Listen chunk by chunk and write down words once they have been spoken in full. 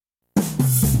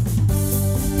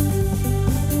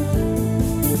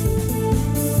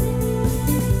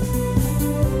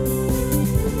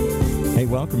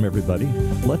welcome everybody.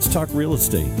 Let's talk real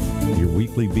estate. Your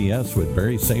weekly BS with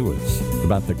Barry Saywitz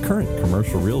about the current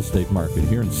commercial real estate market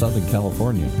here in Southern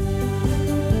California.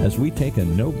 As we take a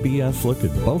no BS look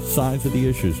at both sides of the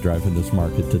issues driving this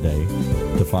market today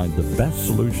to find the best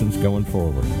solutions going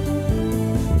forward.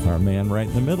 With our man right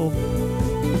in the middle,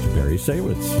 Barry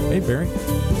Saywitz. Hey, Barry.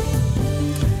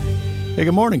 Hey,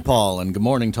 good morning, Paul, and good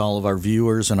morning to all of our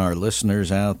viewers and our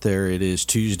listeners out there. It is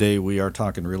Tuesday. We are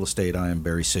talking real estate. I am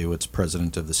Barry Saywitz,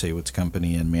 president of the Saywitz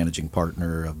Company and managing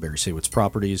partner of Barry Saywitz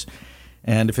Properties.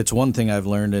 And if it's one thing I've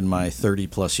learned in my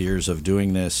 30-plus years of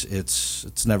doing this,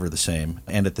 it's never the same.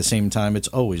 And at the same time, it's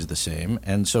always the same.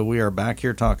 And so we are back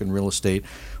here talking real estate.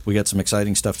 We got some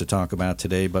exciting stuff to talk about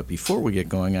today. But before we get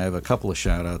going, I have a couple of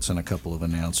shout-outs and a couple of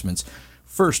announcements.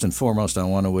 First and foremost, I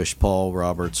want to wish Paul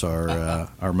Roberts,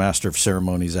 our master of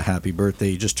ceremonies, a happy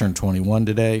birthday. He just turned 21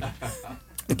 today.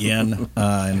 Again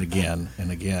and again and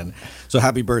again. So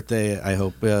happy birthday. I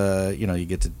hope you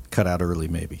get to cut out early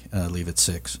maybe, leave at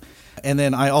 6. And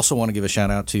then I also want to give a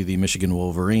shout out to the Michigan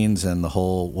Wolverines and the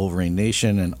whole Wolverine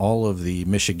Nation and all of the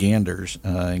Michiganders,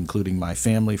 including my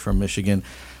family from Michigan,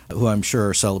 who I'm sure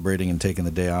are celebrating and taking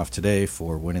the day off today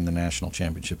for winning the national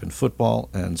championship in football.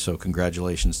 And so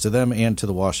congratulations to them and to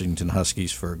the Washington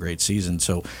Huskies for a great season.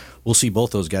 So we'll see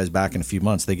both those guys back in a few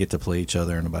months. They get to play each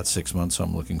other in about 6 months, so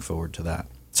I'm looking forward to that.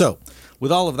 So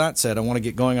with all of that said, I want to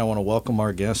get going. I want to welcome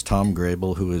our guest, Tom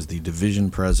Grable, who is the division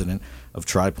president of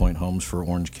Pointe Homes for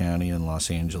Orange County and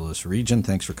Los Angeles region.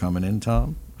 Thanks for coming in,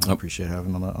 Tom. I appreciate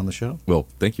having you on the show. Well,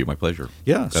 thank you. My pleasure.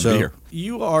 Yeah, Glad to so be here.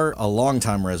 You are a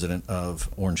longtime resident of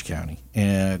Orange County,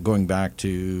 and going back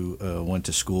to went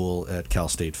to school at Cal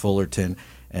State Fullerton,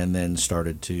 and then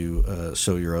started to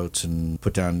sow your oats and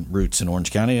put down roots in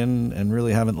Orange County and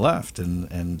really haven't left.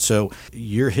 And so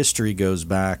your history goes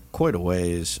back quite a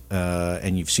ways,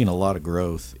 and you've seen a lot of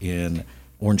growth in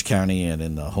Orange County and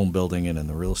in the home building and in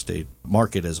the real estate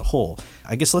market as a whole.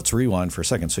 I guess let's rewind for a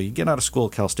second. So you get out of school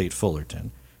at Cal State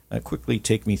Fullerton. Quickly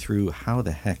take me through how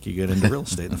the heck you get into real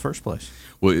estate in the first place.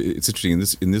 Well, it's interesting.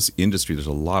 In this industry, there's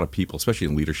a lot of people, especially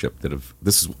in leadership, that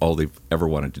this is all they've ever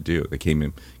wanted to do. They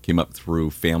came up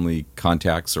through family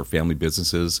contacts or family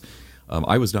businesses.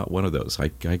 I was not one of those.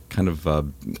 I kind of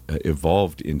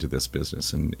evolved into this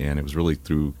business, and it was really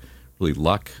through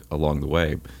luck along the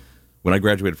way. When I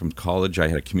graduated from college, I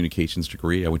had a communications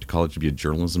degree. I went to college to be a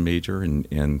journalism major,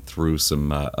 and through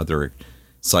some other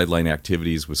sideline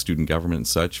activities with student government and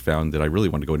such, found that I really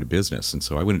wanted to go into business. And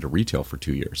so I went into retail for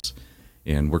 2 years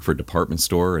and worked for a department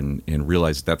store and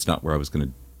realized that's not where I was going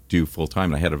to do full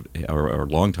time. And I had a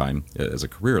long time, as a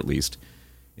career at least.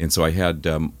 And so I had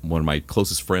one of my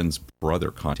closest friends'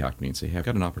 brother contact me and say, hey, I've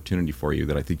got an opportunity for you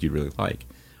that I think you'd really like.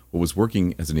 Well, was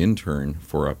working as an intern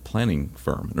for a planning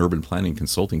firm, an urban planning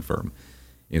consulting firm.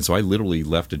 And so I literally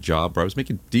left a job where I was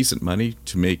making decent money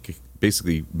to make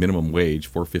basically minimum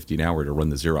wage, $4.50 an hour, to run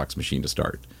the Xerox machine to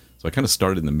start. So I kind of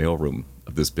started in the mailroom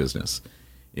of this business.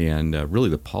 And really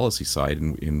the policy side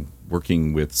in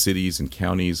working with cities and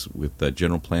counties with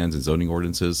general plans and zoning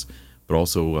ordinances, but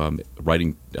also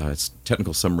writing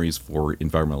technical summaries for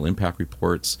environmental impact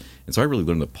reports. And so I really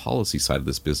learned the policy side of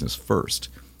this business first.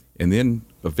 And then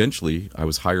eventually I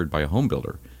was hired by a home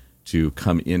builder to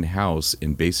come in-house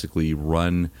and basically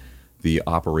run the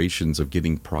operations of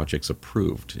getting projects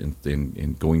approved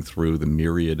and going through the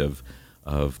myriad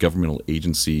of governmental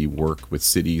agency work with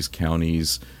cities,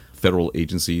 counties, federal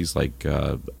agencies like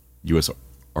U.S.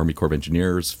 Army Corps of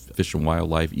Engineers, Fish and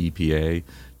Wildlife, EPA,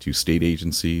 to state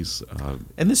agencies.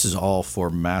 And this is all for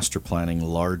master planning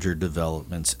larger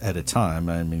developments at a time.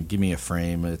 I mean, give me a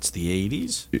frame. It's the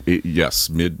 80s? Yes,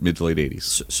 mid to late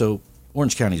 80s. So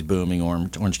Orange County's booming.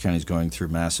 Orange County's going through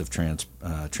massive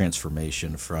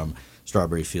transformation from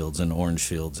strawberry fields and orange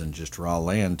fields and just raw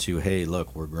land to, hey,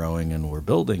 look, we're growing and we're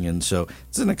building. And so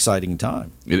it's an exciting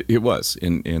time. It was.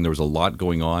 And there was a lot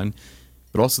going on.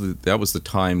 But also that was the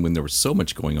time when there was so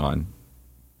much going on.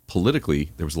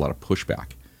 Politically, there was a lot of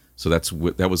pushback. So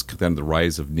that was then the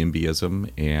rise of NIMBYism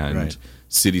and right.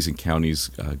 Cities and counties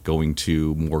going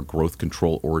to more growth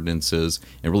control ordinances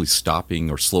and really stopping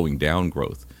or slowing down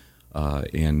growth.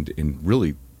 And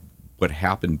really what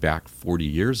happened back 40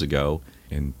 years ago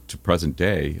and to present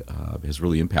day has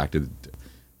really impacted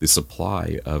the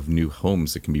supply of new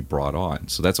homes that can be brought on.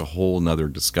 So that's a whole nother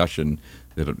discussion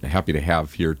that I'm happy to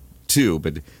have here too,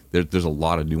 but there's a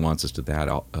lot of nuances to that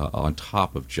on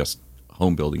top of just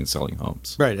home building and selling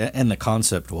homes. Right, and the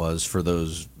concept was, for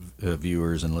those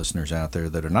viewers and listeners out there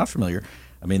that are not familiar,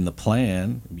 I mean, the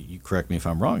plan, you correct me if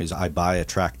I'm wrong, is I buy a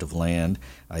tract of land,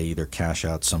 I either cash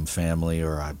out some family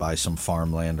or I buy some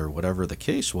farmland or whatever the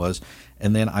case was,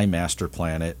 and then I master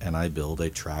plan it and I build a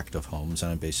tract of homes,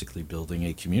 and I'm basically building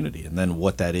a community. And then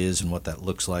what that is and what that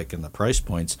looks like and the price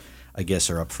points, I guess,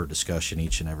 are up for discussion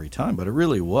each and every time. But it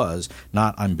really was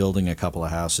not I'm building a couple of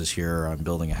houses here or I'm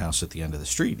building a house at the end of the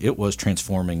street. It was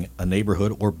transforming a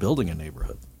neighborhood or building a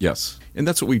neighborhood. Yes, and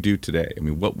that's what we do today. I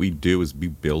mean, what we do is we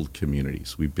build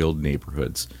communities, we build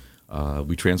neighborhoods,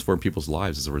 we transform people's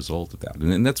lives as a result of that.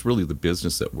 And that's really the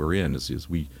business that we're in, is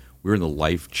we're in the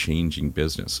life-changing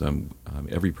business.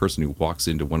 Every person who walks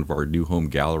into one of our new home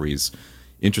galleries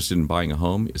interested in buying a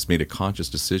home has made a conscious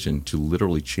decision to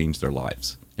literally change their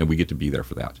lives, and we get to be there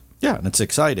for that. Yeah, and it's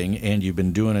exciting, and you've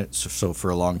been doing it so for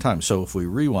a long time. So if we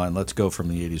rewind, let's go from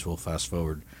the 80s. We'll fast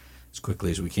forward as quickly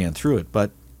as we can through it.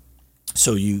 But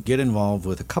so you get involved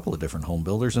with a couple of different home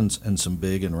builders and some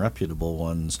big and reputable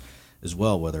ones as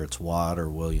well, whether it's Watt or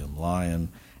William Lyon,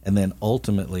 and then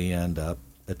ultimately end up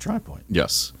at Tri Pointe.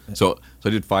 Yes. So I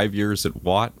did 5 years at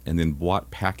Watt, and then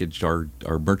Watt packaged our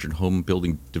merchant home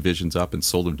building divisions up and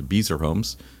sold them to Beazer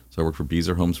Homes. So I worked for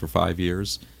Beazer Homes for 5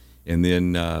 years, and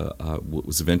then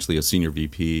was eventually a senior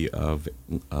VP of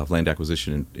land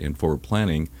acquisition and forward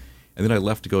planning. And then I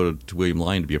left to go to William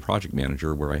Lyon to be a project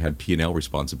manager, where I had P&L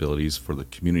responsibilities for the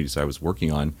communities I was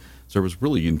working on. So I was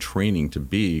really in training to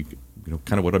be,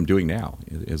 kind of what I'm doing now,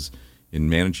 is in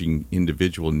managing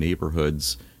individual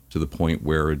neighborhoods to the point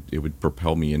where it would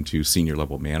propel me into senior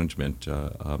level management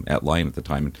at Lyon at the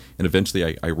time. And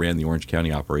eventually I ran the Orange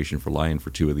County operation for Lyon for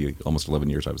 2 of the almost 11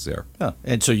 years I was there. Yeah.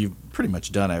 And so you've pretty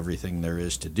much done everything there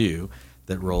is to do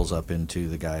that rolls up into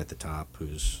the guy at the top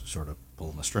who's sort of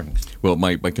pulling the strings. Well,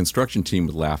 my construction team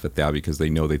would laugh at that because they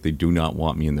know that they do not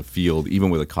want me in the field, even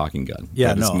with a caulking gun.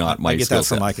 Yeah, that is not my I get skill that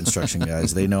from set. my construction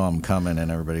guys. They know I'm coming, and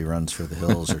everybody runs for the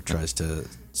hills or tries to,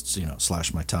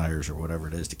 slash my tires or whatever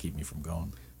it is to keep me from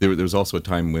going. There was also a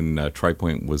time when Tri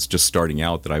Pointe was just starting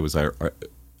out that I was our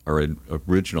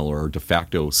original or de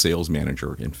facto sales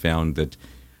manager, and found that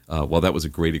while that was a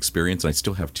great experience, and I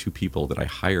still have 2 people that I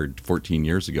hired 14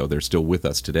 years ago, they're still with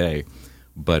us today,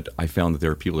 but I found that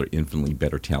there are people that are infinitely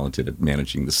better talented at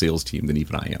managing the sales team than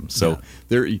even I am. So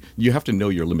you have to know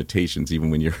your limitations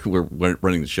even when we're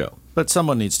running the show. But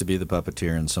someone needs to be the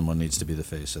puppeteer and someone needs to be the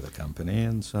face of the company,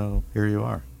 and so here you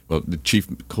are. Well, the chief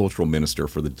cultural minister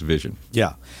for the division.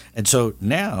 Yeah. And so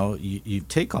now you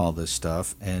take all this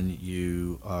stuff and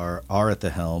you are at the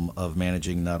helm of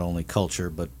managing not only culture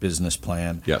but business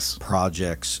plan, Yes.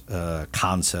 projects,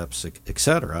 concepts, et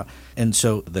cetera. And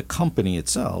so the company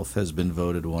itself has been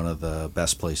voted one of the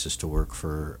best places to work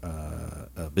for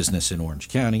business in Orange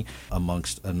County,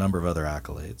 amongst a number of other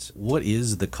accolades. What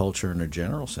is the culture in a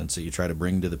general sense that you try to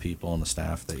bring to the people and the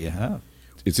staff that you have?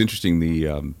 It's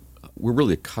interesting, we're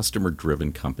really a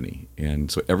customer-driven company,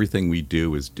 and so everything we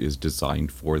do is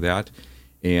designed for that.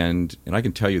 And I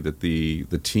can tell you that the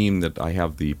team that I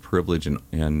have the privilege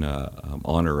and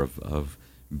honor of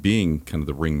being kind of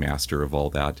the ringmaster of all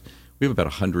that, we have about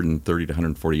 130 to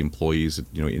 140 employees at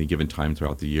any given time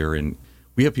throughout the year, and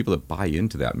we have people that buy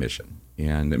into that mission,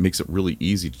 and it makes it really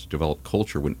easy to develop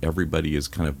culture when everybody is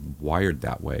kind of wired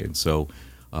that way. And so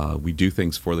we do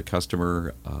things for the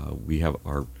customer. We have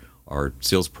our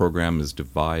sales program is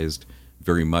devised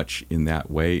very much in that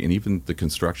way, and even the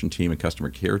construction team and customer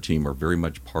care team are very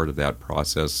much part of that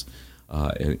process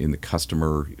in the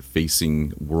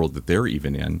customer-facing world that they're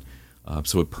even in.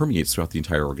 So it permeates throughout the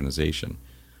entire organization.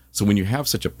 So when you have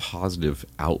such a positive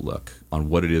outlook on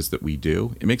what it is that we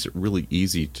do, it makes it really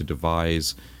easy to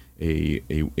devise a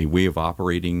way of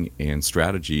operating and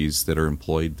strategies that are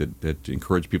employed that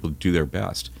encourage people to do their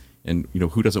best. And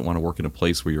who doesn't want to work in a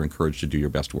place where you're encouraged to do your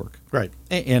best work? Right,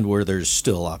 and where there's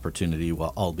still opportunity,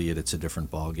 albeit it's a different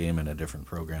ball game and a different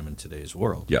program in today's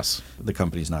world. Yes, the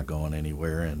company's not going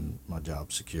anywhere, and my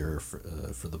job's secure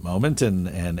for the moment,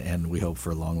 and we hope for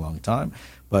a long, long time.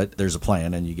 But there's a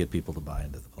plan, and you get people to buy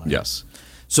into the plan. Yes.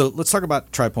 So let's talk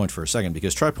about Tri Pointe for a second,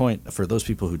 because Tri Pointe, for those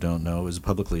people who don't know, is a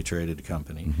publicly traded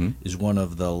company, is one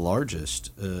of the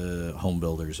largest home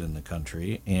builders in the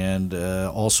country, and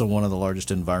also one of the largest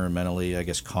environmentally, I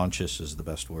guess conscious is the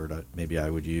best word maybe I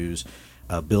would use,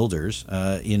 builders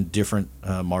in different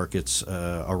markets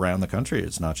around the country.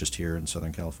 It's not just here in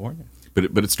Southern California.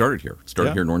 But it started here. It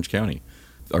started here in Orange County.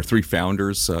 Our 3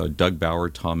 founders, Doug Bauer,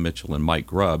 Tom Mitchell, and Mike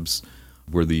Grubbs,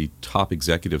 were the top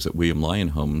executives at William Lyon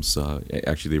Homes.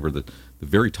 Actually, they were the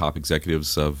very top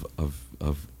executives of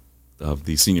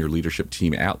the senior leadership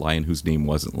team at Lyon, whose name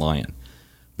wasn't Lyon.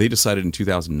 They decided in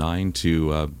 2009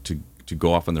 to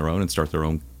go off on their own and start their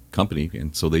own company,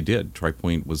 and so they did. Tri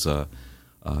Pointe was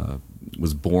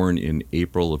was born in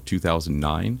April of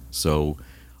 2009. So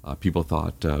people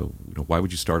thought, why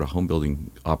would you start a home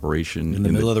building operation in the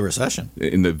middle of the recession?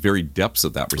 In the very depths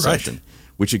of that recession, right.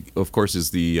 Which, of course,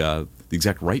 is the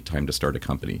exact right time to start a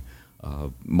company.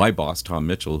 My boss, Tom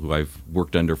Mitchell, who I've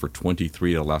worked under for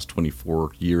 23 of the last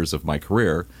 24 years of my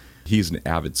career, he's an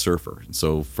avid surfer. And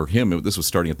so for him, this was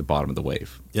starting at the bottom of the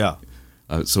wave. Yeah.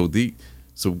 So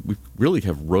we really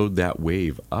have rode that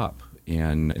wave up.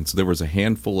 And so there was a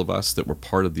handful of us that were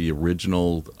part of the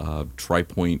original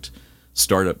TriPointe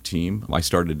startup team. I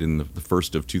started in the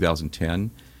first of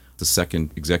 2010, the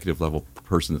second executive level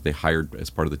person that they hired as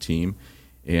part of the team.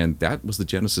 And that was the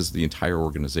genesis of the entire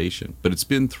organization. But it's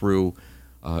been through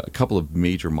a couple of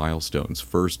major milestones.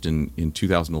 First, in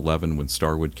 2011, when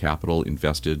Starwood Capital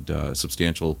invested a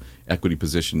substantial equity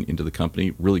position into the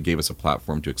company, really gave us a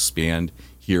platform to expand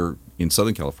here in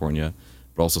Southern California,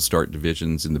 but also start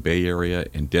divisions in the Bay Area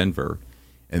and Denver.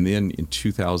 And then in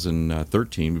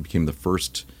 2013, we became the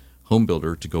first home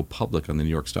builder to go public on the New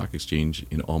York Stock Exchange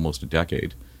in almost a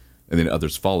decade. And then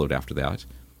others followed after that.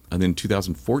 And then in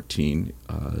 2014,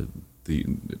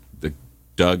 the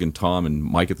Doug and Tom and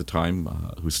Mike at the time,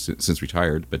 who's since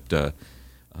retired, but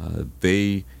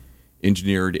they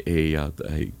engineered a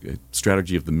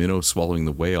strategy of the minnow swallowing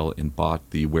the whale and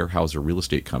bought the Weyerhaeuser Real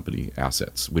Estate Company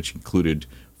assets, which included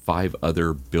 5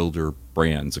 other builder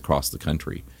brands across the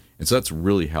country. And so that's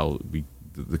really how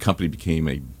the company became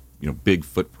a big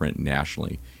footprint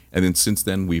nationally. And then since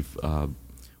then, we've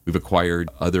acquired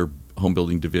other home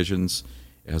building divisions,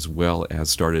 as well as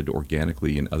started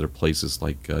organically in other places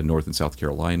like North and South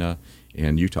Carolina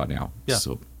and Utah now. Yeah.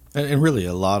 So, and really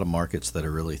a lot of markets that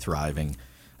are really thriving,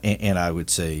 and I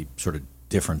would say sort of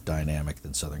different dynamic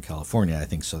than Southern California. I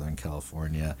think Southern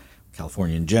California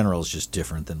in general is just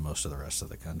different than most of the rest of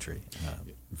the country.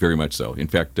 Very much so. In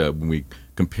fact, when we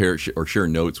compare or share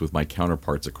notes with my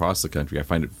counterparts across the country, I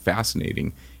find it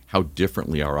fascinating how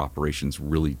differently our operations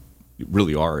really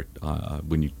are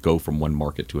when you go from one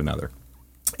market to another.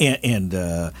 And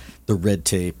the red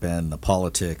tape and the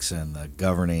politics and the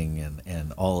governing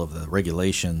and all of the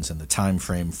regulations and the time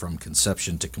frame from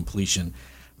conception to completion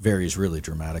varies really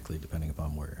dramatically depending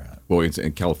upon where you're at. Well,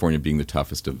 and California being the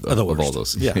toughest of all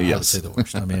those. Yeah, yes. I would say the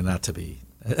worst. I mean, not to be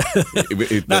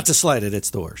not to slight it,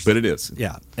 it's the worst. But it is.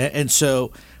 Yeah. And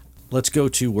so let's go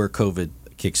to where COVID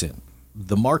kicks in.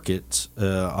 The markets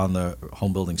on the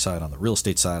home building side, on the real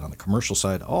estate side, on the commercial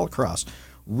side, all across,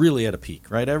 really at a peak,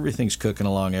 right? Everything's cooking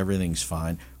along, everything's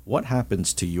fine. What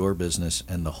happens to your business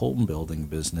and the home building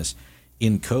business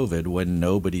in COVID when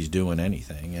nobody's doing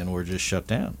anything and we're just shut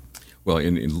down? Well,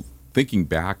 in thinking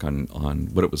back on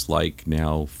what it was like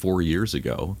now 4 years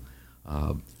ago,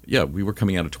 we were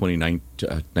coming out of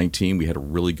 2019. We had a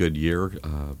really good year,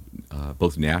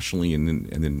 both nationally and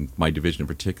then my division in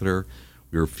particular.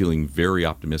 We were feeling very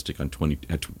optimistic on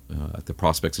at the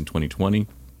prospects in 2020,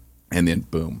 and then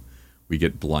boom, we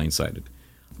get blindsided.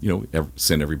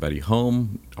 Send everybody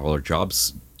home. All our job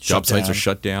sites are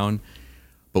shut down.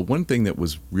 But one thing that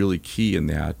was really key in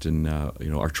that, and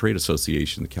our trade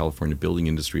association, the California Building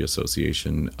Industry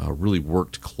Association, really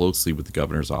worked closely with the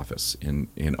governor's office, and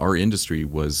our industry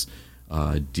was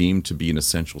deemed to be an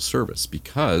essential service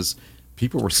because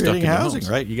people were stuck in their housing,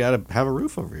 homes. Right? You got to have a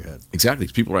roof over your head. Exactly.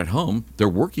 People are at home. They're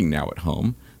working now at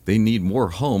home. They need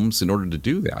more homes in order to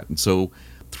do that, and so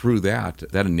through that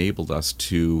enabled us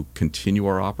to continue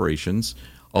our operations,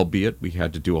 albeit we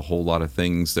had to do a whole lot of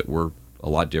things that were a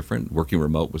lot different. Working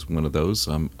remote was one of those.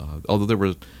 Although there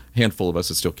were a handful of us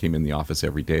that still came in the office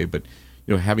every day, but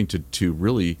having to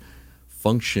really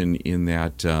function in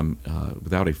that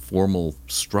without a formal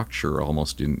structure,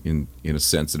 almost in a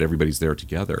sense that everybody's there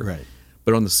together. Right.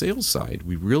 But on the sales side,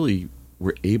 we really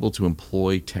were able to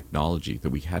employ technology that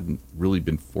we hadn't really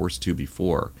been forced to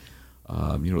before.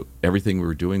 Everything we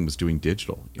were doing was doing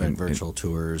digital. And virtual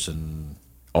tours and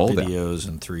all videos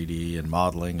and 3D and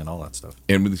modeling and all that stuff.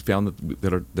 And we found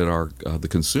that the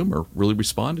consumer really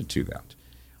responded to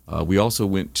that. We also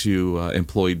went to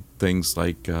employed things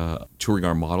like touring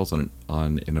our models on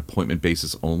an appointment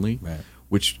basis only, right,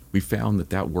 which we found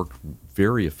that worked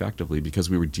very effectively because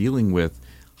we were dealing with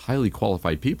highly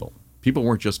qualified people. People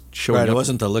weren't just showing up. Right, it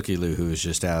wasn't the looky-loo who was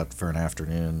just out for an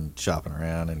afternoon shopping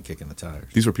around and kicking the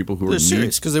tires. These were people who were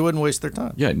serious because they wouldn't waste their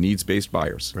time. Yeah, needs-based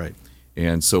buyers. Right.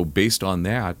 And so based on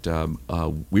that,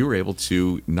 we were able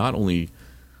to not only,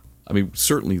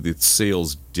 certainly the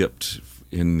sales dipped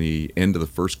in the end of the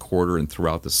first quarter and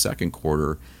throughout the second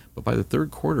quarter, but by the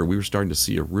third quarter, we were starting to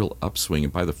see a real upswing.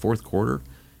 And by the fourth quarter,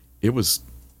 it was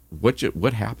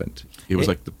what happened? It was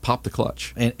like pop the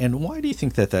clutch. And why do you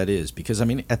think that is? Because, I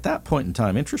mean, at that point in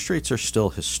time, interest rates are still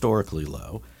historically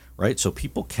low, right? So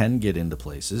people can get into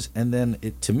places. And then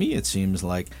to me, it seems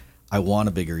like I want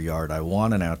a bigger yard. I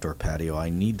want an outdoor patio. I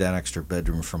need that extra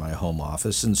bedroom for my home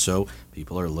office. And so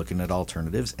people are looking at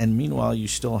alternatives. And meanwhile, you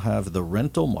still have the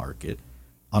rental market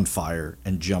on fire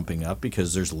and jumping up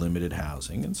because there's limited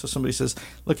housing. And so somebody says,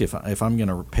 look, if I'm going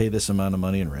to pay this amount of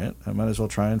money in rent, I might as well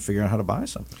try and figure out how to buy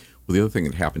something. Well, the other thing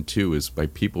that happened, too, is by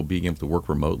people being able to work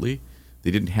remotely,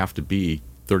 they didn't have to be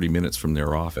 30 minutes from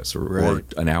their office or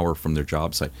an hour from their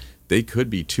job site. They could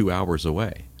be 2 hours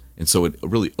away. And so it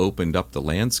really opened up the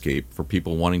landscape for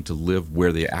people wanting to live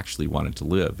where they actually wanted to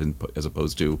live, as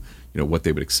opposed to what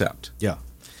they would accept. Yeah.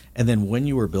 And then when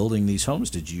you were building these homes,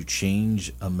 did you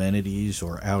change amenities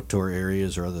or outdoor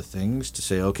areas or other things to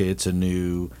say, okay, it's a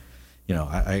new,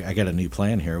 I got a new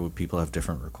plan here where people have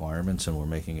different requirements and we're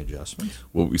making adjustments?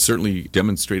 Well, we certainly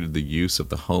demonstrated the use of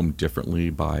the home differently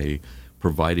by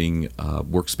providing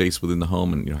workspace within the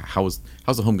home. And how's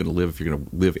the home going to live if you're going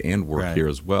to live and work here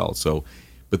as well? So,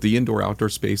 but the indoor-outdoor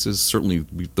spaces, certainly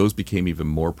those became even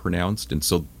more pronounced. And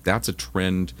so that's a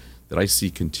trend that I see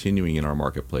continuing in our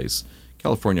marketplace.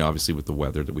 California, obviously, with the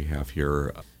weather that we have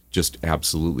here, just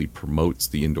absolutely promotes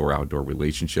the indoor-outdoor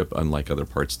relationship, unlike other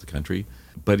parts of the country.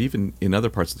 But even in other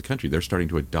parts of the country, they're starting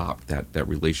to adopt that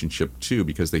relationship, too,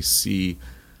 because they see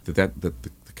that the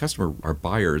customer, our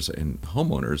buyers and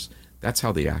homeowners, that's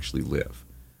how they actually live.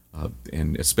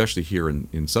 And especially here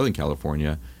in Southern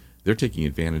California, they're taking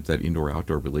advantage of that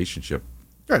indoor-outdoor relationship.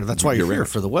 Right, that's why you're here,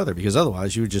 for the weather, because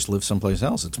otherwise you would just live someplace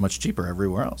else. It's much cheaper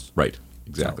everywhere else. Right,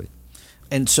 exactly.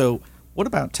 And so what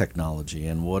about technology,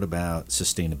 and what about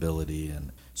sustainability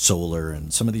and solar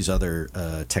and some of these other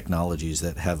technologies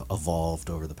that have evolved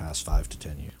over the past 5 to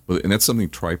 10 years? Well, and that's something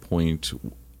TriPointe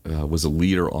was a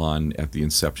leader on at the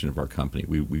inception of our company.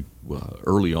 We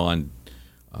early on,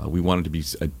 we wanted to be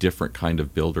a different kind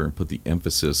of builder and put the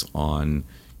emphasis on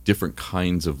different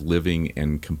kinds of living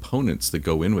and components that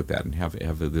go in with that, and have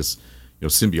this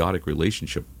symbiotic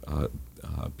relationship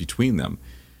between them.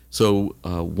 So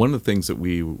one of the things that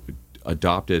we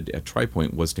adopted at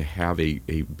TriPointe was to have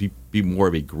be more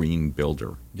of a green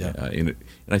builder. Yeah. And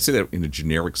I say that in a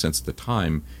generic sense at the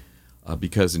time,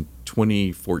 because in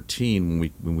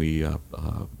 2014 when we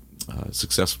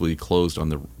successfully closed on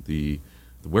the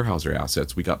Weyerhaeuser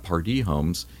assets, we got Pardee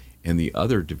Homes and the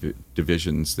other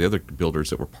divisions, the other builders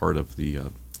that were part of the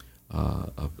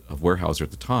of Weyerhaeuser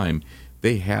at the time.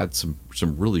 They had some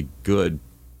really good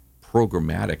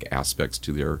programmatic aspects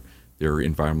to their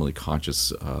environmentally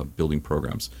conscious building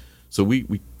programs. So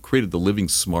we created the Living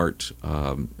Smart,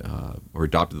 or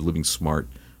adopted the Living Smart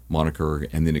moniker,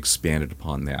 and then expanded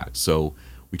upon that. So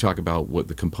we talk about what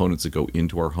the components that go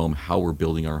into our home, how we're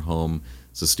building our home,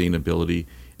 sustainability,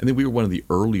 and then we were one of the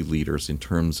early leaders in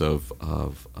terms of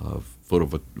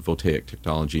photovoltaic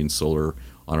technology and solar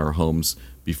on our homes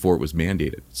before it was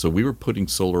mandated. So we were putting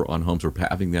solar on homes, or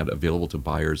having that available to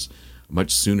buyers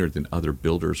much sooner than other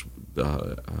builders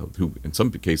who, in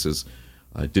some cases,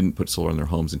 didn't put solar on their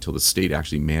homes until the state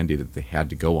actually mandated that they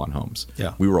had to go on homes.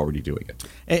 Yeah. We were already doing it.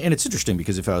 And it's interesting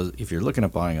because if you're looking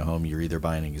at buying a home, you're either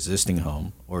buying an existing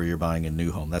home or you're buying a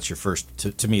new home. That's your first,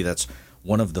 to me, that's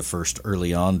one of the first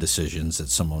early on decisions that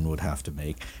someone would have to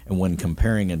make. And when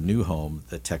comparing a new home,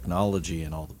 the technology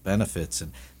and all the benefits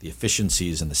and the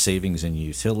efficiencies and the savings in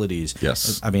utilities.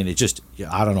 Yes. I mean,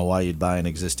 I don't know why you'd buy an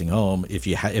existing home if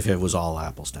it was all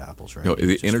apples to apples, right? No,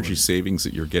 the energy savings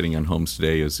that you're getting on homes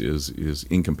today is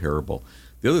incomparable.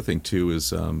 The other thing too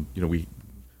is one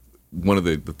of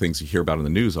the things you hear about in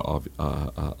the news a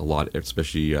lot,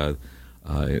 especially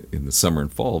in the summer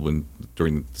and fall,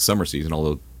 during the summer season,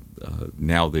 although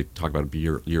now they talk about it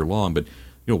year long, but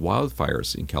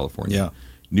wildfires in California. Yeah.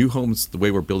 New homes, the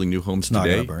way we're building new homes it's today, not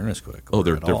going to burn as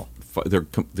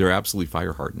quick. They're absolutely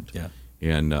fire hardened. Yeah.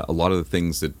 And a lot of the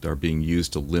things that are being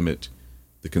used to limit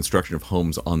the construction of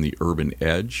homes on the urban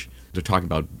edge, they're talking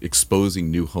about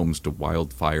exposing new homes to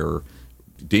wildfire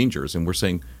dangers, and we're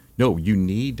saying, no, you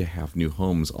need to have new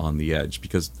homes on the edge,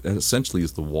 because that essentially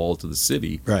is the wall to the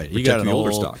city. Right. You got an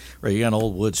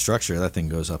old wood structure, that thing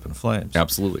goes up in flames.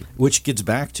 Absolutely. Which gets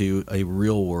back to a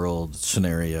real world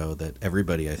scenario that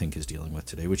everybody, I think, is dealing with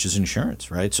today, which is insurance,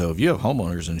 right? So if you have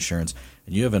homeowners insurance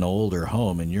and you have an older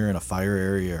home and you're in a fire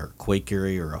area or quake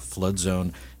area or a flood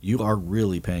zone, you are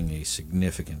really paying a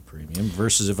significant premium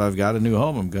versus if I've got a new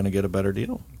home, I'm going to get a better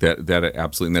deal. That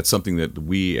absolutely, and that's something that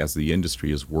we as the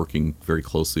industry is working very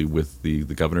closely with the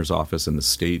governor's office and the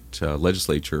state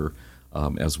legislature,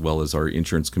 as well as our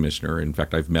insurance commissioner. In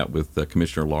fact, I've met with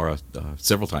Commissioner Lara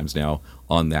several times now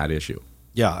on that issue.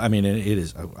 Yeah, I mean, it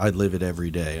is. I live it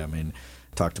every day. I mean,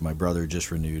 I talked to my brother,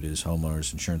 just renewed his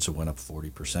homeowner's insurance. It went up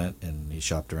 40%, and he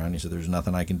shopped around. He said, "There's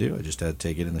nothing I can do. I just had to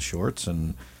take it in the shorts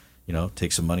and,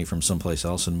 take some money from someplace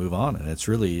else and move on." And it's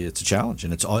a challenge,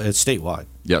 and it's statewide.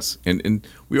 Yes, and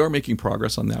we are making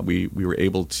progress on that. We were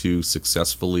able to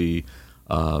successfully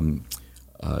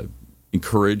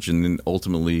encourage, and then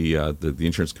ultimately the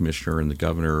insurance commissioner and the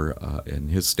governor and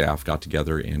his staff got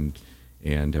together and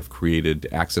have created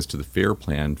access to the FAIR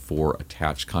plan for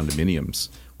attached condominiums,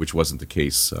 which wasn't the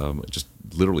case just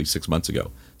literally 6 months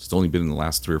ago. So it's only been in the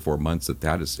last 3 or 4 months that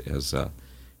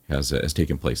has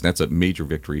taken place. And that's a major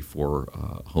victory for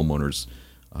homeowners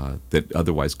that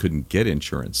otherwise couldn't get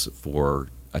insurance for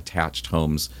attached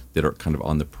homes that are kind of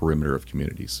on the perimeter of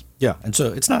communities. Yeah, and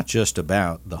so it's not just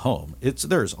about the home.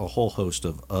 There's a whole host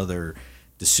of other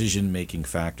decision-making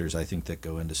factors, I think, that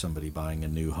go into somebody buying a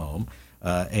new home.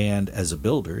 And as a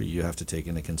builder, you have to take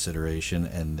into consideration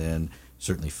and then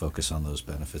certainly focus on those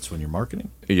benefits when you're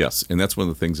marketing. Yes, and that's one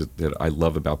of the things that I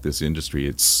love about this industry.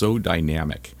 It's so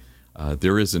dynamic.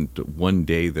 There isn't one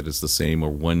day that is the same, or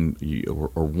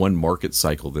one market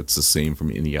cycle that's the same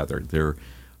from any other.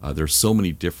 There's so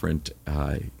many different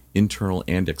internal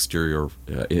and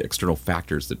external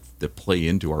factors that play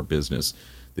into our business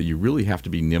that you really have to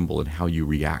be nimble in how you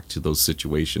react to those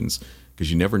situations, because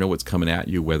you never know what's coming at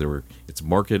you, whether it's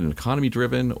market and economy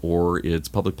driven, or it's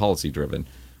public policy driven,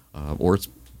 or it's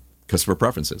customer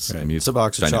preferences. Right. I mean, it's a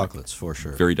box of dynamic. chocolates, for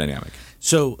sure. Very dynamic.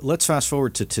 So let's fast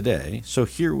forward to today. So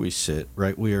here we sit,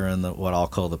 right? We are in what I'll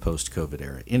call the post-COVID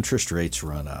era. Interest rates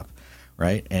run up,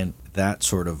 right? And that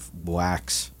sort of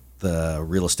whacks the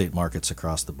real estate markets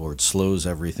across the board, slows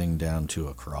everything down to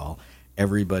a crawl.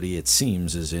 Everybody, it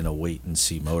seems, is in a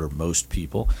wait-and-see mode, or most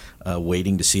people,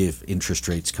 waiting to see if interest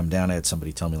rates come down. I had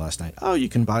somebody tell me last night, "Oh, you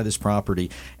can buy this property,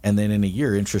 and then in a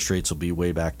year, interest rates will be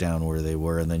way back down where they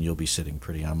were, and then you'll be sitting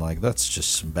pretty." I'm like, that's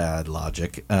just some bad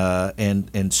logic.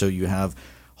 And so you have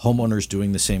homeowners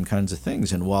doing the same kinds of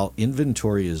things. And while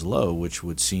inventory is low, which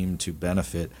would seem to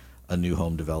benefit a new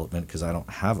home development because I don't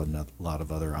have a lot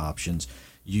of other options,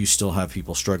 you still have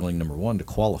people struggling, number one, to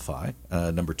qualify,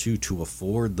 number two, to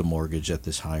afford the mortgage at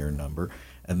this higher number,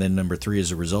 and then number three,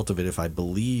 as a result of it, if I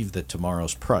believe that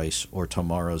tomorrow's price or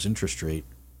tomorrow's interest rate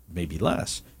may be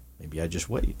less, maybe I just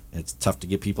wait. It's tough to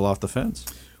get people off the fence.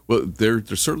 Well,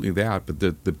 there's certainly that, but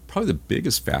the probably the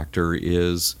biggest factor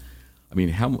is, I mean,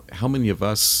 how many of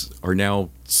us are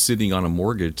now sitting on a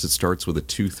mortgage that starts with a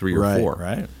 2, 3, or 4?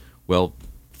 Right. Well,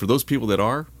 for those people that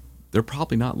are, they're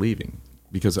probably not leaving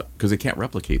because they can't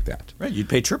replicate that. Right. You'd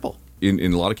pay triple. In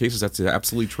a lot of cases, that's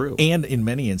absolutely true. And in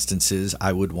many instances,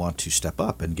 I would want to step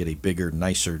up and get a bigger,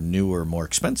 nicer, newer, more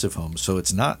expensive home. So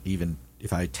it's not even,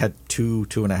 if I had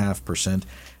 2.5%,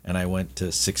 and I went to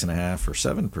 6.5% or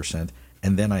 7%,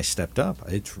 and then I stepped up,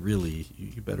 it's really,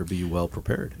 you better be well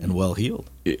prepared and well heeled.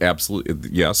 Absolutely,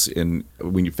 yes. And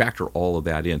when you factor all of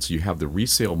that in, so you have the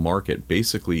resale market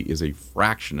basically is a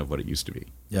fraction of what it used to be.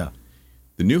 Yeah.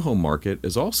 The new home market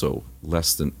is also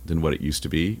less than what it used to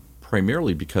be,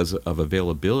 primarily because of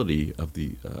availability of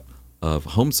the of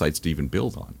home sites to even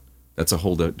build on. That's a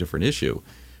whole different issue.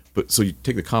 But so you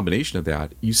take the combination of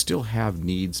that, you still have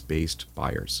needs-based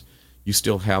buyers. You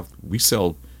still have, we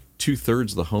sell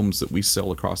 2/3 of the homes that we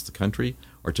sell across the country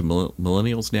are to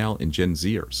millennials now and Gen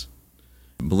Zers.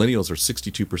 Millennials are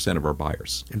 62% of our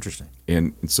buyers. Interesting.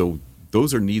 And so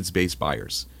those are needs-based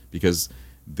buyers because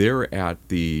they're at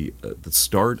the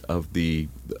start of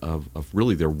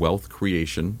really their wealth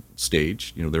creation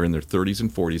stage. You know, they're in their 30s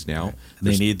and 40s now. Right.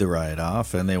 They need the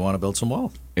write-off, and they want to build some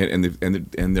wealth.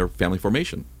 And their family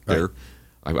formation. Right.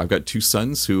 I've got 2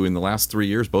 sons who, in the last 3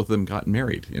 years, both of them got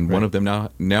married, and one of them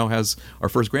now has our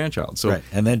first grandchild. So, right.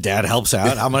 And then Dad helps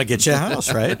out. I'm going to get you a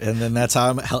house, right? And then that's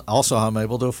how I'm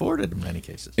able to afford it in many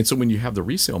cases. And so, when you have the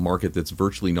resale market that's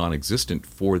virtually non-existent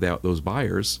for those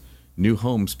buyers, new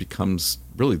homes becomes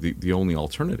really the only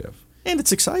alternative. And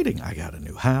it's exciting. I got a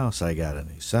new house. I got a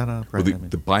new setup. Right? Well,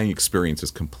 the buying experience is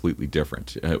completely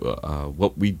different.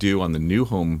 What we do on the new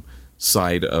home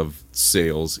side of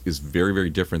sales is very, very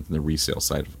different than the resale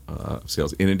side of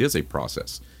sales. And it is a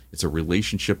process. It's a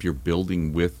relationship you're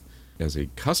building with, as a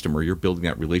customer, you're building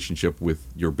that relationship with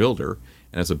your builder.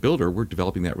 And as a builder, we're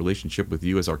developing that relationship with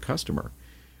you as our customer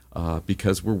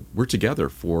because we're together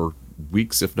for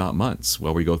weeks, if not months,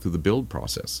 while we go through the build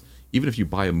process. Even if you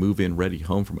buy a move-in ready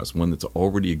home from us, one that's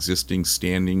already existing,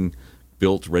 standing,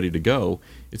 built, ready to go,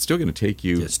 it's still going to take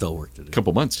you still work to do. A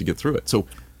couple months to get through it. So,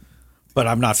 but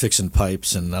I'm not fixing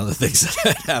pipes and other things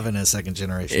that I have in a second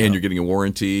generation. And you're getting a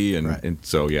warranty, and, right. and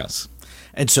so, yes.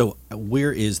 And so,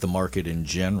 where is the market in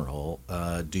general?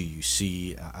 Do you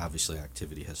see, obviously,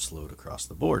 activity has slowed across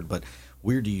the board, but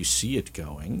where do you see it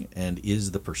going? And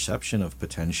is the perception of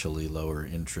potentially lower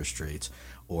interest rates,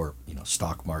 or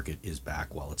stock market is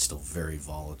back while it's still very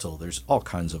volatile? There's all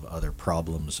kinds of other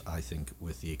problems, I think,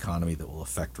 with the economy that will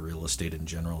affect real estate in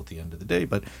general at the end of the day.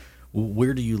 But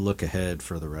where do you look ahead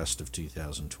for the rest of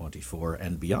 2024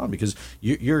 and beyond? Because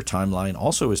your timeline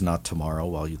also is not tomorrow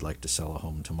while you'd like to sell a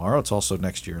home tomorrow. It's also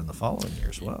next year and the following year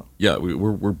as well. Yeah,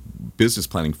 we're business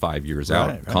planning 5 years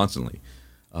out constantly.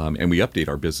 And we update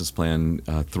our business plan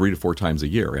 3 to 4 times a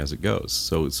year as it goes.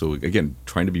 So again,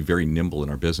 trying to be very nimble in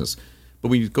our business. But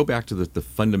when you go back to the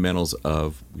fundamentals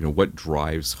of what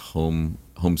drives home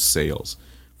sales,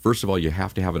 first of all, you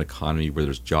have to have an economy where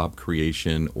there's job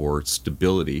creation or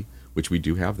stability, which we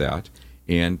do have that,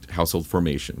 and household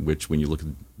formation, which when you look at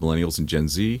millennials and Gen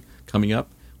Z coming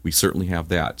up, we certainly have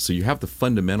that. So you have the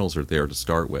fundamentals are there to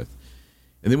start with.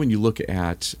 And then when you look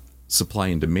at supply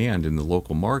and demand in the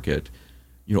local market,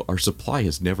 our supply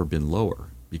has never been lower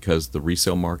because the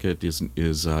resale market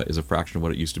is a fraction of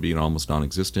what it used to be and almost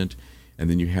non-existent. And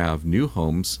then you have new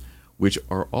homes, which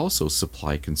are also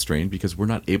supply constrained because we're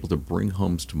not able to bring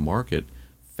homes to market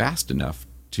fast enough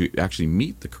to actually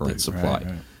meet the current supply.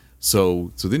 Right.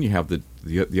 So then you have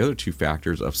the other two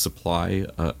factors of supply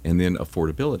and then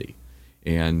affordability.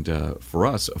 And for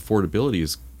us,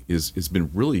 affordability has been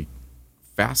really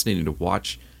fascinating to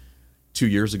watch. 2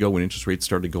 years ago when interest rates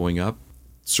started going up,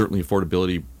 certainly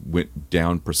affordability went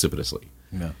down precipitously.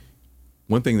 Yeah.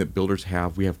 One thing that builders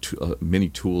have, we have many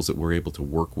tools that we're able to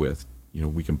work with.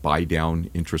 We can buy down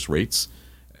interest rates.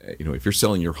 If you're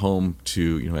selling your home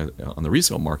to on the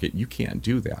resale market, you can't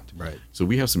do that. Right. So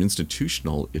we have some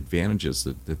institutional advantages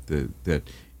that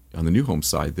on the new home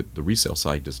side that the resale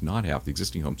side does not have. The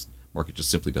existing homes market just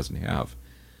simply doesn't have.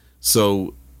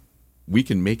 So we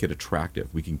can make it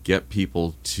attractive. We can get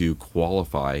people to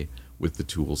qualify with the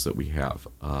tools that we have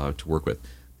to work with.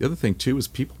 The other thing too is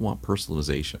people want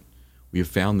personalization. We have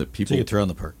found that people. So you throw in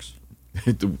the perks.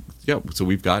 Yeah. So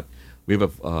we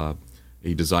have a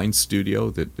design studio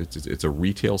that it's a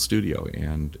retail studio,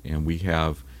 and we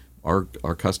have our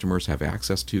customers have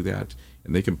access to that,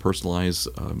 and they can personalize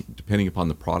depending upon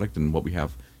the product and what we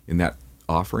have in that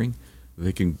offering.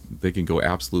 They can go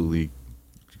absolutely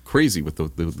crazy with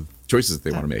the choices that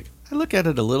they want to make. I look at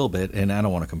it a little bit, and I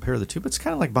don't want to compare the two, but it's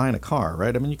kind of like buying a car,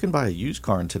 right? I mean, you can buy a used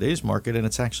car in today's market, and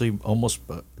it's actually almost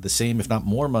the same, if not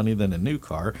more money than a new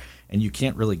car, and you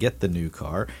can't really get the new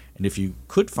car. And if you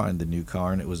could find the new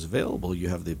car and it was available, you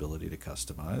have the ability to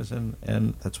customize,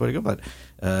 and that's the way to go. But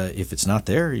if it's not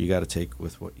there, you got to take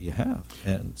with what you have.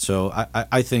 And so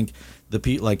I think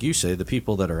like you say, the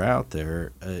people that are out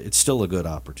there, it's still a good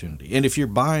opportunity. And if you're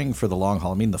buying for the long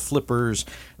haul, I mean, the flippers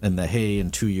and the, hey,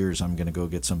 in 2 years I'm going to go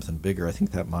get something bigger, I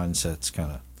think that mindset's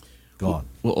kind of gone.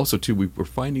 Well, also, too, we're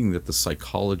finding that the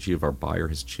psychology of our buyer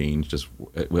has changed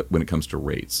when it comes to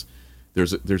rates.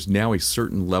 There's now a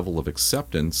certain level of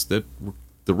acceptance that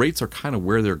the rates are kind of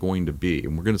where they're going to be,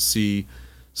 and we're going to see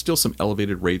still some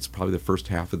elevated rates probably the first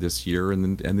half of this year,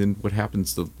 and then what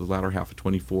happens the latter half of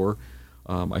 24.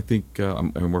 I think,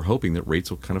 and we're hoping that rates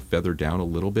will kind of feather down a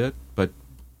little bit, but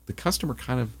the customer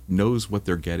kind of knows what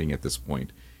they're getting at this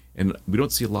point, and we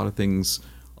don't see a lot of things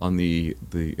on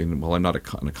and while I'm not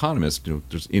an economist,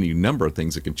 there's any number of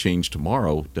things that can change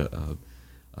tomorrow,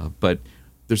 but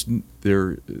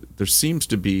there seems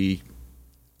to be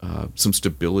some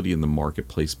stability in the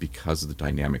marketplace because of the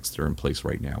dynamics that are in place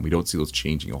right now. We don't see those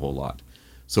changing a whole lot.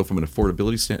 So from an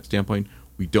affordability standpoint,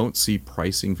 we don't see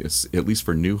pricing, at least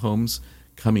for new homes,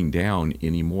 coming down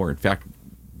anymore. In fact,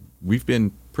 we've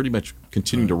been pretty much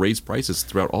continuing to raise prices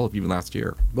throughout all of even last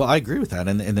year. Well, I agree with that.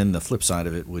 And then the flip side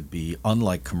of it would be,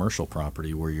 unlike commercial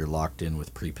property where you're locked in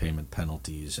with prepayment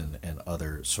penalties and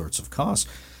other sorts of costs,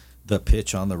 the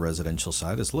pitch on the residential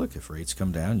side is, look, if rates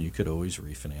come down, you could always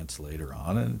refinance later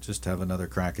on and just have another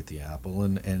crack at the apple,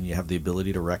 and you have the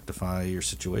ability to rectify your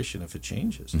situation if it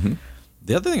changes. Mm-hmm.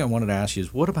 The other thing I wanted to ask you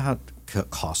is, what about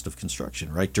cost of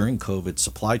construction, right? During COVID,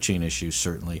 supply chain issues,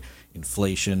 certainly,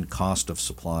 inflation, cost of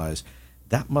supplies,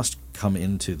 that must come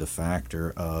into the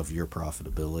factor of your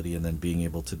profitability and then being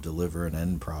able to deliver an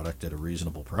end product at a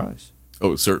reasonable price.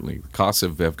 Oh, certainly. Costs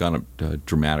have gone up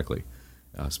dramatically,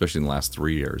 especially in the last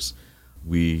 3 years.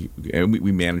 We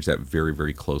manage that very,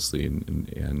 very closely,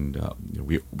 and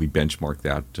we benchmark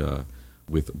that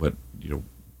with what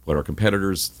our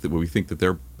competitors, what we think that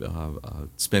they're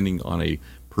spending on a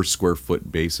per square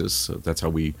foot basis. So that's how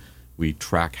we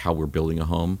track how we're building a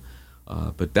home.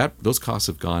 But those costs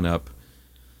have gone up.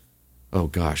 Oh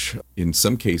gosh, in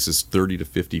some cases 30 to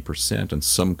 50% on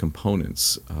some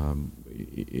components.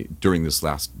 during this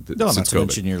last No, not since to COVID.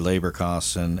 mention your labor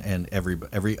costs and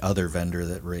every other vendor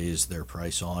that raised their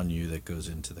price on you that goes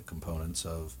into the components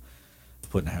of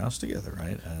putting a house together,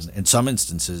 right? And in some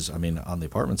instances, I mean, on the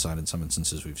apartment side, in some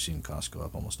instances, we've seen costs go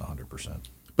up almost 100%.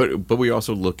 But we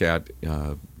also look at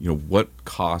what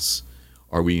costs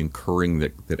are we incurring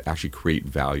that actually create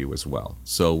value as well.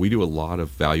 So we do a lot of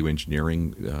value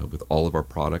engineering with all of our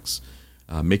products,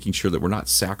 making sure that we're not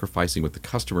sacrificing what the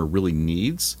customer really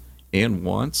needs and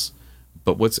wants,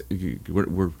 but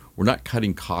we're not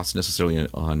cutting costs necessarily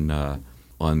on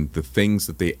the things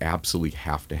that they absolutely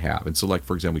have to have. And so, like,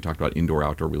 for example, we talked about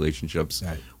indoor-outdoor relationships.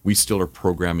 Right. We still are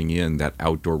programming in that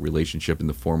outdoor relationship in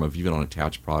the form of, even on an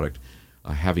attached product,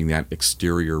 having that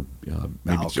exterior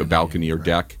maybe a balcony or right.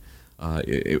 deck,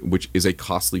 which is a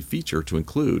costly feature to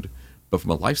include. But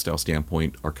from a lifestyle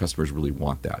standpoint, our customers really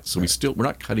want that. So right. we're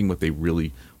not cutting what they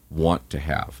really want to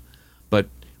have. But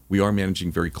we are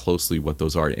managing very closely what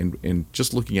those are. And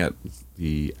just looking at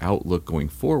the outlook going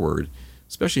forward,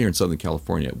 especially here in Southern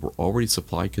California, we're already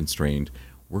supply constrained.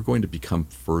 We're going to become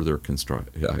further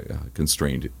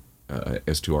constrained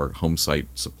as to our home site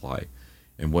supply.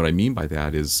 And what I mean by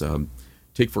that is,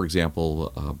 take for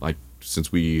example,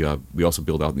 since we also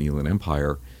build out in the Inland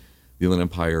Empire,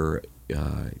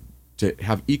 to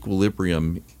have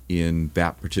equilibrium in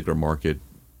that particular market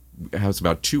has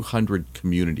about 200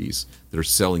 communities that are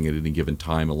selling at any given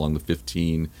time along the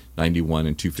 15, 91,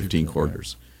 and 215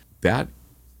 corridors. That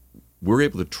we're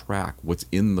able to track what's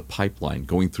in the pipeline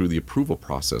going through the approval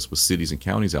process with cities and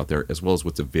counties out there, as well as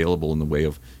what's available in the way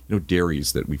of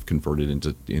dairies that we've converted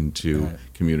into right.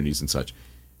 communities and such.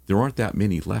 There aren't that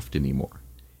many left anymore,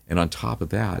 and on top of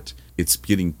that, it's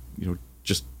getting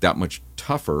just that much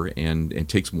tougher and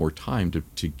takes more time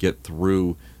to get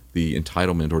through the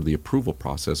entitlement or the approval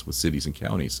process with cities and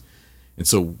counties. And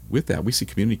so with that, we see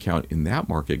community count in that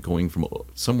market going from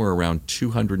somewhere around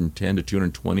 210 to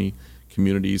 220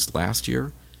 communities last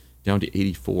year down to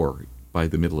 84 by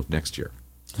the middle of next year.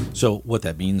 So what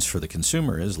that means for the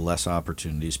consumer is less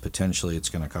opportunities. Potentially it's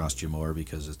going to cost you more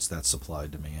because it's that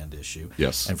supply-demand issue.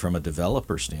 Yes. And from a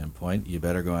developer standpoint, you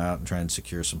better go out and try and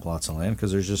secure some plots of land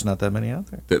because there's just not that many out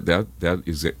there. That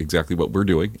is exactly what we're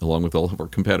doing, along with all of our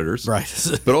competitors. Right.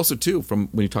 But also, too, from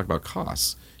when you talk about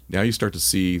costs, now you start to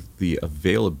see the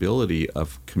availability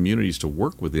of communities to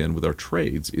work within with our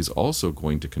trades is also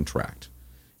going to contract.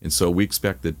 And so we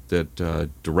expect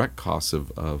that direct costs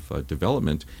of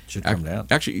development should come down.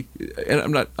 Actually, and they're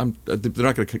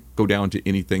not going to go down to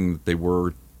anything that they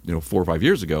were 4 or 5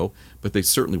 years ago, but they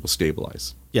certainly will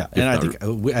stabilize. Yeah, and I think,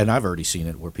 and I've already seen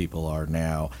it where people are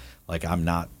now like, I'm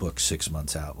not booked 6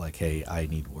 months out. Like, hey, I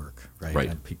need work, right? Right.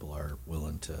 And people are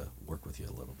willing to work with you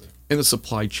a little bit. And the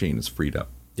supply chain is freed up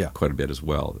quite a bit as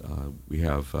well. We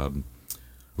have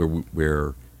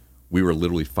where we were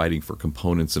literally fighting for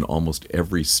components in almost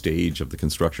every stage of the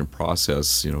construction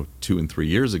process, 2 and 3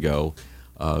 years ago.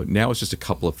 Now it's just a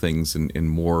couple of things, and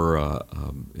more.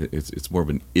 It's more of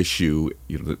an issue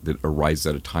that arises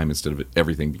at a time instead of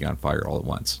everything being on fire all at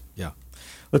once. Yeah,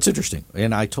 that's interesting.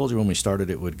 And I told you when we started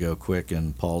it would go quick,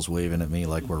 and Paul's waving at me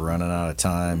like we're running out of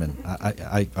time. And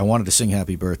I wanted to sing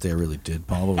happy birthday. I really did,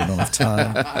 Paul, but we don't have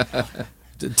time.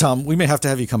 Tom, we may have to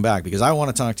have you come back because I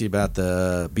want to talk to you about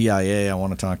the BIA. I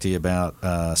want to talk to you about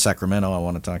Sacramento. I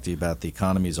want to talk to you about the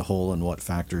economy as a whole and what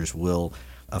factors will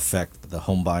affect the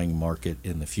home buying market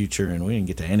in the future. And we didn't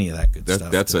get to any of that good stuff.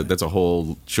 That's a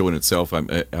whole show in itself.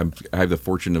 I have the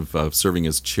fortune of serving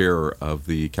as chair of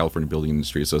the California Building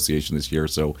Industry Association this year.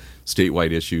 So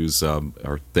statewide issues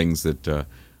are things that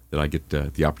I get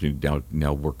the opportunity to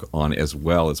now work on as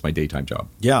well as my daytime job.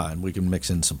 Yeah, and we can mix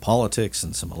in some politics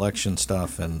and some election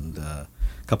stuff and a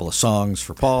couple of songs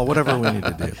for Paul, whatever we need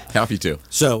to do. Happy to.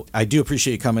 So I do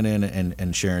appreciate you coming in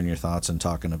and sharing your thoughts and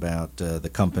talking about the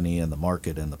company and the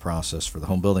market and the process for the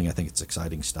home building. I think it's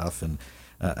exciting stuff, and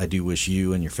I do wish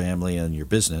you and your family and your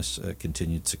business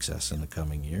continued success in the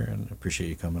coming year, and appreciate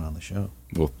you coming on the show.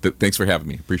 Well, thanks for having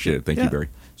me. Appreciate it. Thank you, Barry.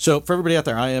 So for everybody out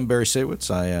there, I am Barry Saywitz.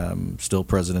 I am still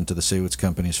president of the Saywitz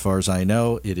Company as far as I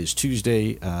know. It is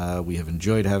Tuesday. We have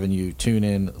enjoyed having you tune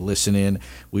in, listen in.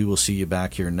 We will see you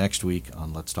back here next week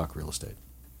on Let's Talk Real Estate.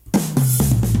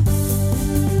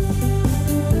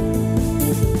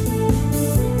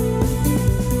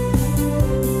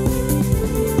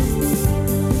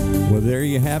 Well, there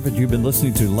you have it. You've been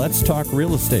listening to Let's Talk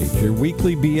Real Estate, your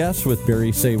weekly BS with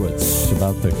Barry Saywitz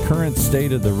about the current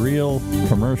state of the real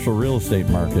commercial real estate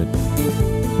market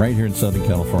right here in Southern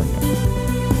California.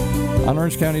 On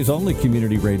Orange County's only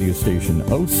community radio station,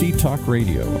 OC Talk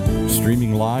Radio,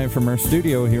 streaming live from our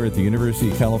studio here at the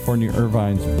University of California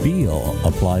Irvine's Beale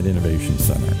Applied Innovation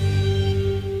Center.